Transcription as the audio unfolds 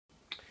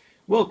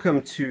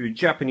Welcome to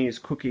Japanese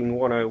Cooking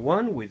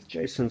 101 with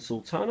Jason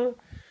Sultana.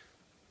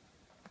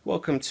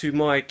 Welcome to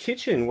my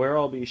kitchen where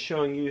I'll be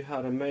showing you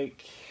how to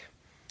make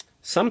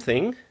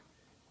something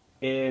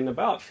in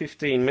about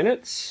 15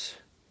 minutes,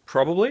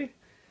 probably,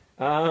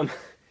 um,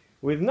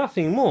 with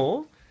nothing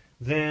more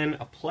than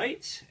a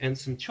plate and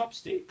some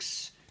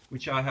chopsticks,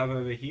 which I have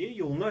over here.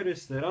 You'll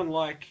notice that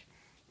unlike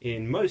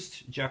in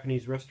most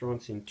Japanese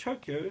restaurants in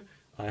Tokyo,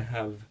 I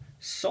have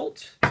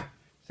salt.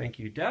 Thank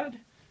you, Dad.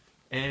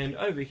 And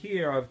over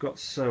here I've got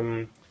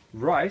some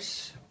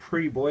rice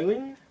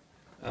pre-boiling,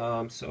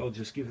 so I'll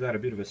just give that a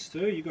bit of a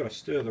stir. You've got to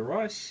stir the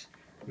rice,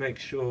 make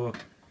sure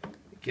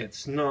it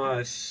gets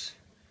nice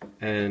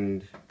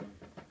and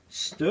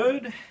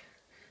stirred.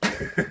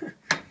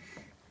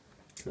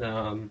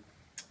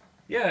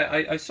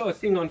 Yeah, I saw a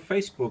thing on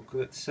Facebook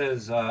that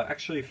says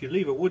actually if you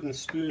leave a wooden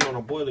spoon on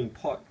a boiling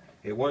pot,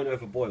 it won't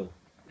overboil.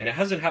 And it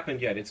hasn't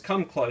happened yet. It's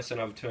come close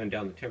and I've turned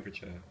down the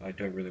temperature. I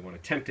don't really want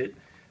to tempt it,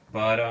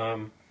 but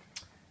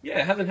yeah,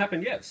 it hasn't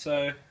happened yet,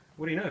 so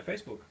what do you know,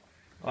 Facebook.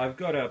 I've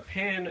got a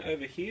pan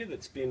over here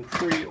that's been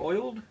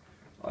pre-oiled.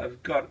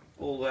 I've got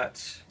all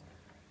that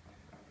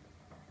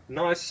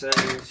nice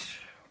and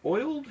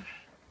oiled.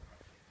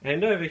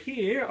 And over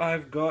here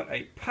I've got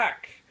a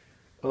pack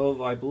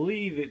of, I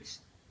believe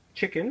it's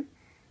chicken,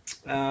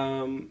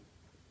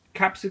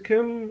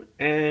 capsicum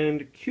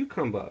and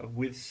cucumber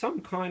with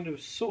some kind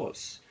of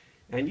sauce.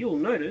 And you'll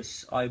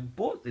notice I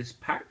bought this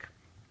pack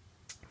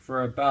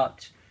for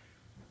about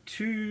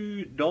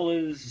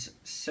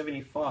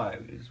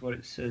 $2.75 is what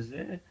it says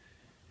there.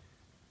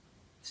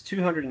 It's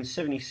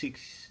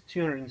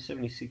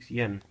 276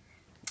 yen.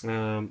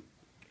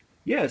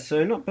 Yeah,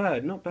 so not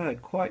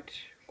bad, quite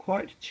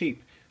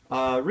cheap.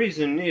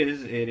 Reason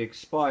is it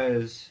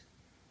expires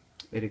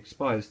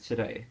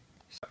today.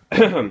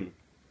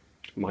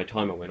 My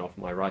timer went off,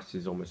 my rice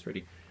is almost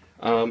ready.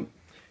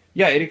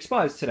 Yeah, it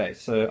expires today,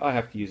 so I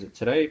have to use it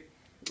today.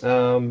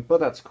 But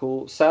that's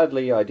cool.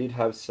 Sadly, I did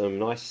have some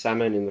nice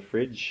salmon in the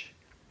fridge.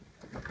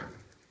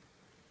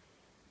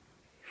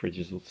 Fridge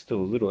is still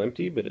a little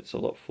empty, but it's a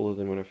lot fuller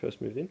than when I first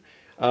moved in.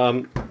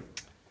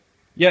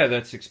 Yeah,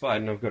 that's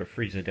expired, and I've got a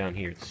freezer down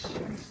here. It's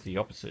the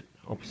opposite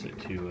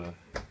to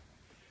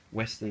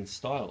Western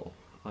style.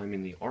 I'm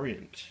in the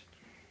Orient.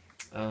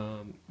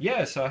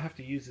 Yeah, so I have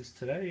to use this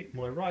today.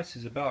 My rice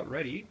is about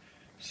ready.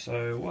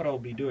 So what I'll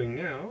be doing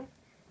now,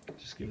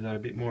 just give that a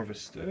bit more of a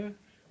stir.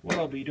 What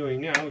I'll be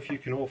doing now, if you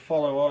can all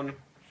follow on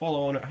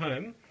at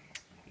home,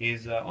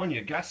 is on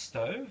your gas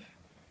stove,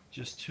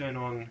 just turn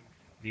on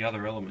the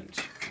other element.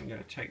 I'm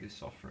going to take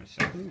this off for a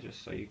second,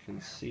 just so you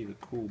can see the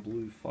cool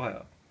blue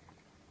fire.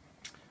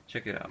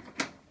 Check it out.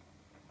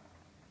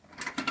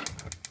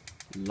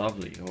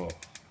 Lovely. Oh,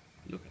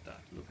 look at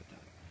that, look at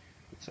that.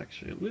 It's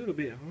actually a little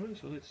bit high,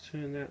 so let's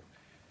turn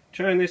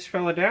this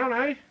fella down,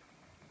 eh?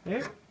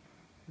 Yeah.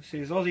 This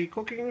is Aussie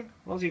cooking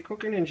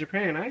in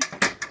Japan, eh?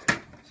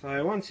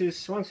 So once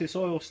this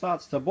oil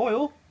starts to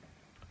boil,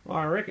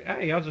 I reckon,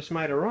 hey, I just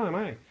made a rhyme,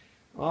 eh?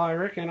 I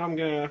reckon I'm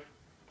gonna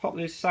pop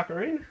this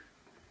sucker in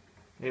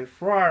and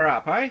fry her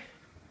up, eh?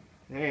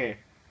 Yeah.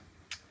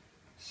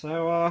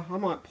 So I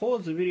might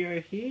pause the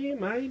video here,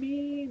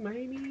 maybe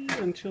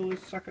until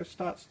this sucker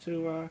starts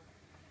to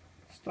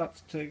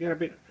get a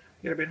bit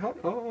hot.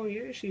 Oh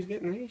yeah, she's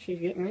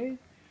getting there.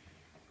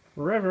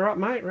 Rev her up,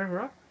 mate. Rev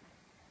her up.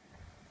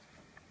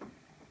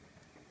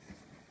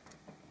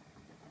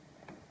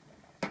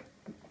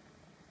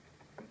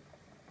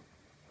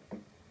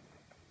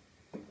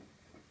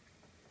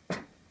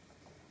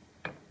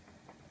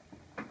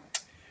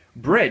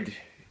 Bread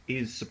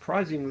is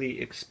surprisingly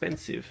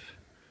expensive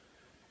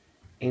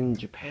in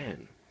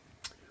Japan.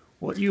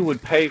 What you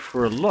would pay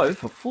for a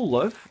loaf, a full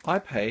loaf, I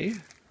pay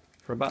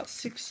for about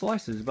 6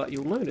 slices, but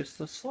you'll notice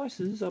the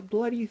slices are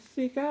bloody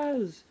thick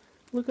as.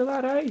 Look at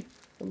that, eh?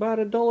 About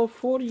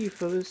 $1.40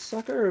 for this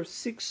sucker of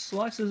 6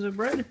 slices of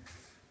bread.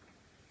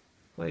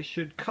 They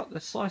should cut the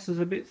slices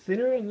a bit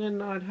thinner and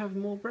then I'd have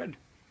more bread.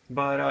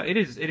 But it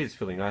is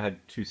filling. I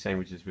had 2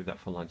 sandwiches with that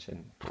for lunch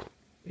and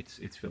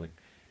it's filling.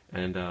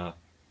 And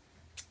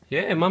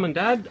yeah, Mum and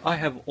Dad, I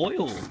have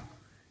oil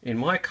in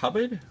my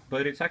cupboard,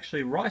 but it's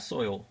actually rice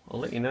oil.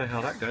 I'll let you know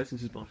how that goes.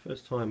 This is my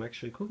first time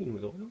actually cooking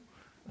with oil.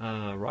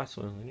 Rice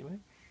oil anyway.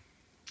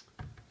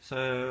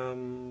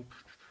 So,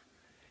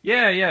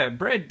 yeah,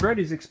 bread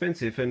is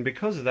expensive, and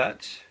because of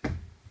that,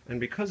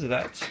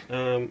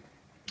 oh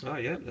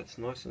yeah, that's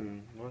nice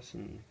and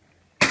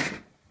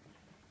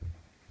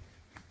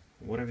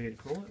whatever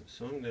you'd call it.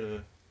 So I'm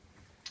gonna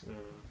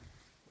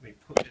let me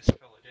put this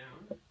fella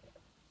down so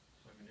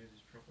I can do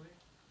this properly.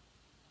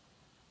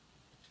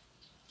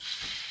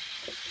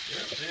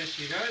 Yep, there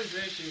she goes.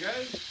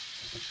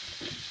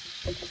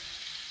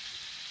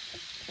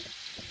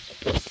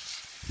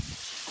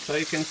 So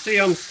you can see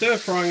I'm stir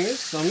frying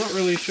this. I'm not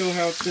really sure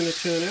how it's going to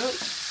turn out.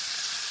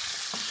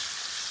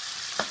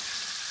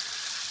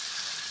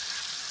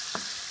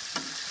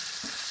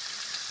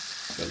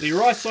 But the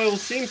rice oil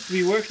seems to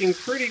be working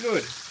pretty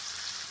good.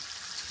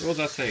 What was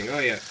I saying? Oh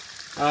yeah.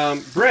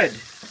 Bread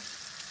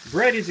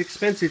is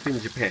expensive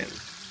in Japan.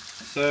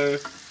 So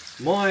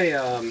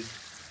my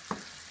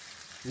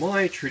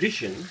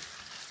tradition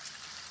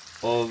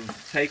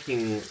of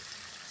taking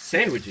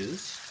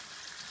sandwiches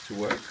to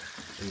work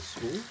and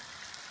school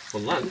for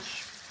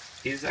lunch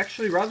is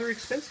actually rather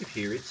expensive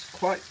here. It's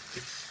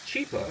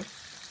cheaper.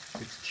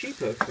 It's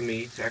cheaper for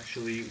me to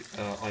actually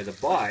either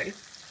buy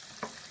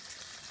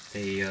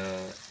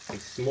a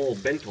small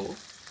bento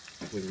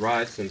with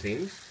rice and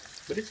things,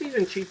 but it's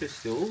even cheaper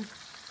still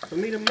for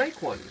me to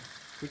make one,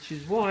 which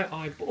is why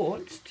I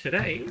bought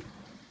today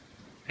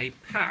a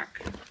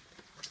pack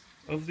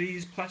of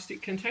these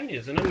plastic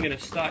containers, and I'm going to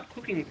start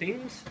cooking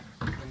things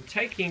and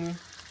taking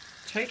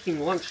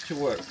lunch to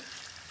work.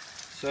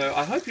 So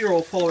I hope you're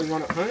all following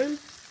on at home.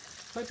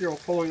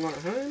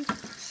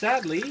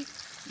 Sadly,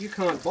 you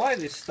can't buy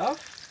this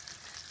stuff,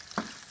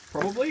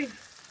 probably,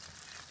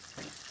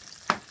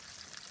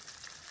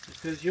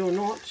 because you're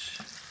not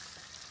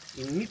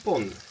in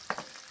Nippon.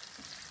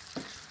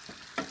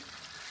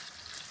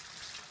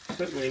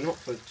 Certainly not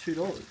for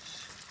 $2.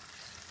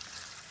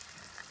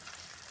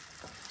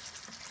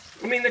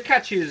 I mean, the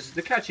catch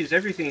is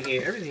everything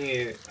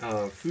here,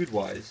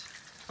 food-wise.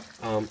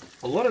 A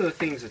lot of the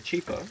things are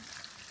cheaper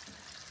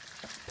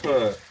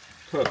per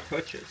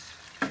purchase,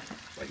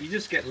 but you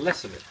just get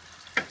less of it.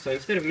 So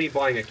instead of me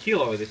buying a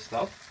kilo of this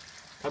stuff,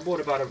 I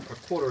bought about a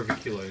quarter of a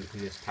kilo in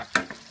this pack.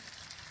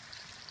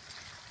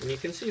 And you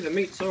can see the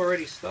meat's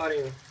already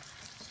starting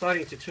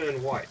to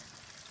turn white.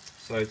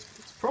 So it's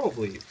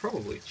probably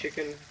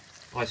chicken.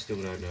 I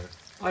still don't know.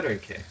 I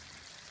don't care.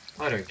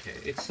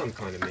 It's some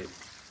kind of meat.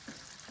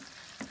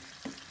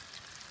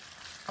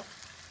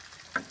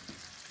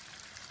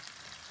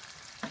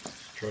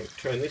 Just try to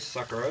turn this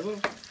sucker over.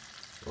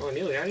 Oh, I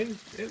nearly had him.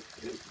 Yep,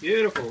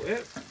 beautiful.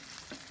 Yep.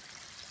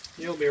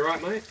 You'll be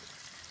right, mate.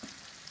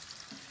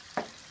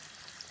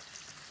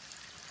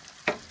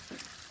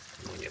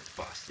 Come on, you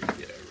bastard.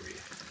 Get over here.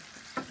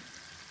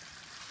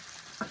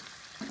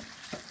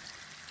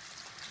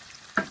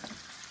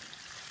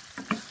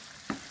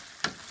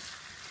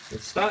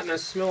 It's starting to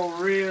smell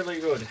really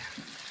good.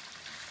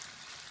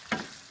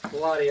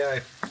 Bloody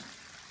oath.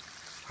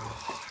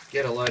 Oh,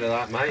 get a load of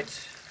that,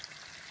 mate.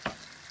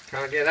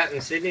 Can't get that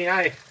in Sydney,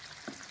 eh?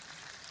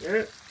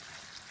 Yeah.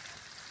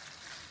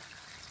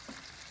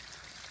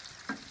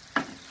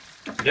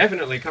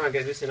 Definitely can't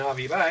get this in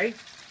Hervey Bay.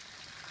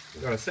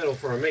 You've got to settle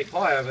for a meat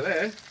pie over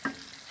there.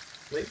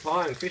 Meat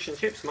pie and fish and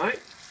chips, mate.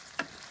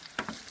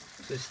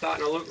 This is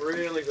starting to look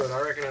really good. I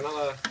reckon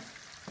another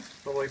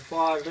probably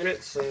 5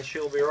 minutes and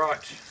she'll be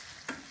right.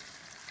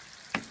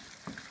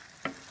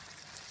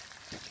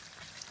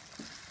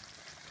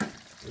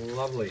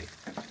 Lovely.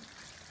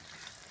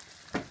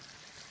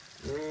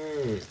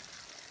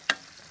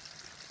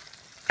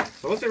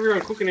 So what's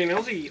everyone cooking in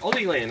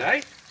Aussie land,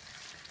 eh?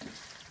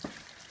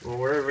 Or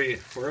wherever you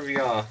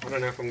are. I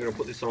don't know if I'm going to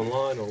put this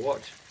online or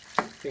what.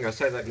 I think I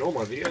say that in all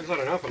my videos. I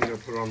don't know if I'm going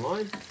to put it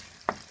online.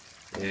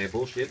 Yeah,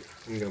 bullshit.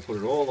 I'm going to put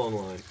it all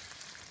online.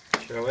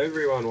 Show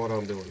everyone what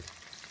I'm doing.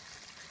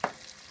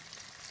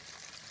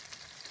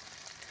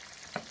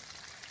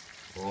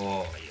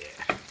 Oh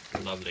yeah,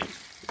 lovely,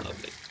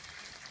 lovely.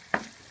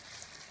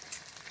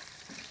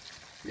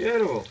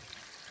 Beautiful.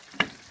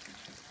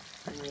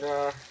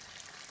 And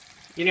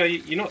you know,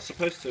 you're not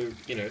supposed to,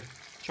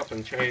 chop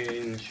and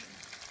change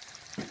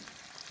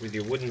with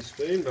your wooden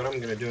spoon, but I'm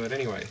going to do it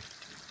anyway.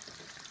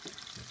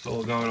 It's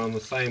all going on the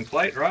same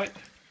plate, right?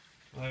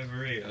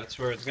 Over here, that's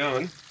where it's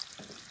going.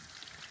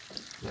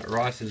 That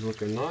rice is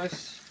looking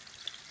nice,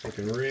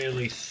 looking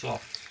really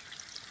soft.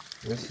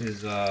 This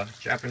is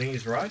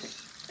Japanese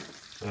rice,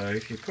 so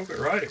if you cook it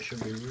right, it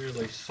should be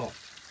really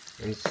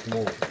soft and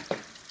small.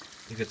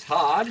 If it's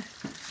hard,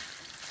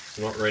 it's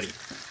not ready.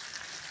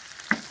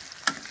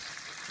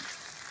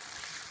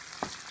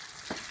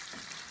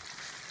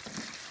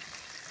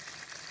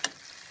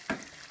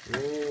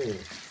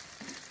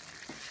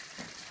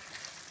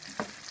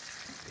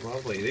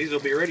 Lovely. These will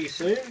be ready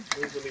soon.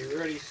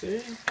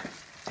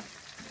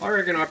 I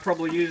reckon I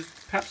probably used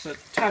perhaps a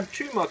tad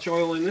too much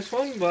oil in this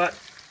one, but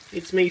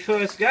it's me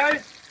first go.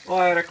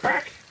 I had a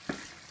crack,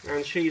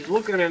 and she's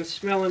looking and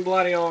smelling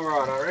bloody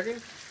alright, I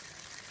reckon.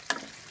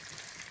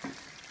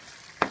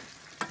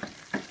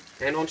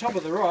 And on top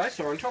of the rice,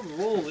 or on top of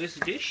all this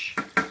dish,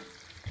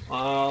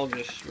 I'll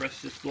just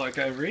rest this bloke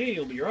over here,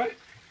 he'll be right.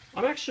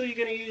 I'm actually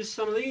going to use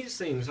some of these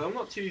things. I'm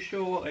not too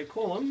sure what they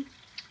call them,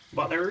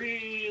 but they're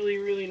really,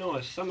 really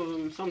nice. Some of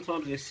them,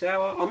 sometimes they're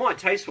sour. I might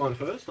taste one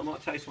first.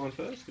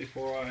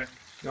 Before I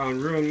go and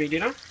ruin me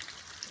dinner.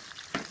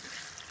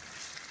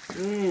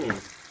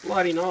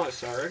 Bloody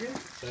nice, I reckon.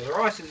 So the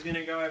rice is going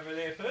to go over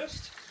there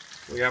first.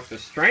 We have to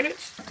strain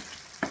it.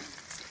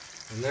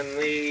 And then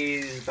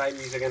these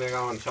babies are going to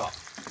go on top.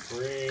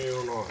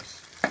 Real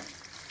nice.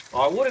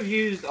 I would have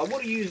used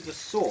the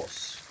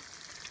sauce.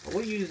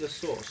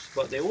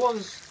 But there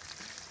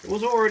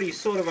was already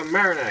sort of a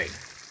marinade.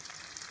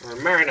 Or a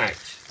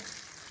marinate.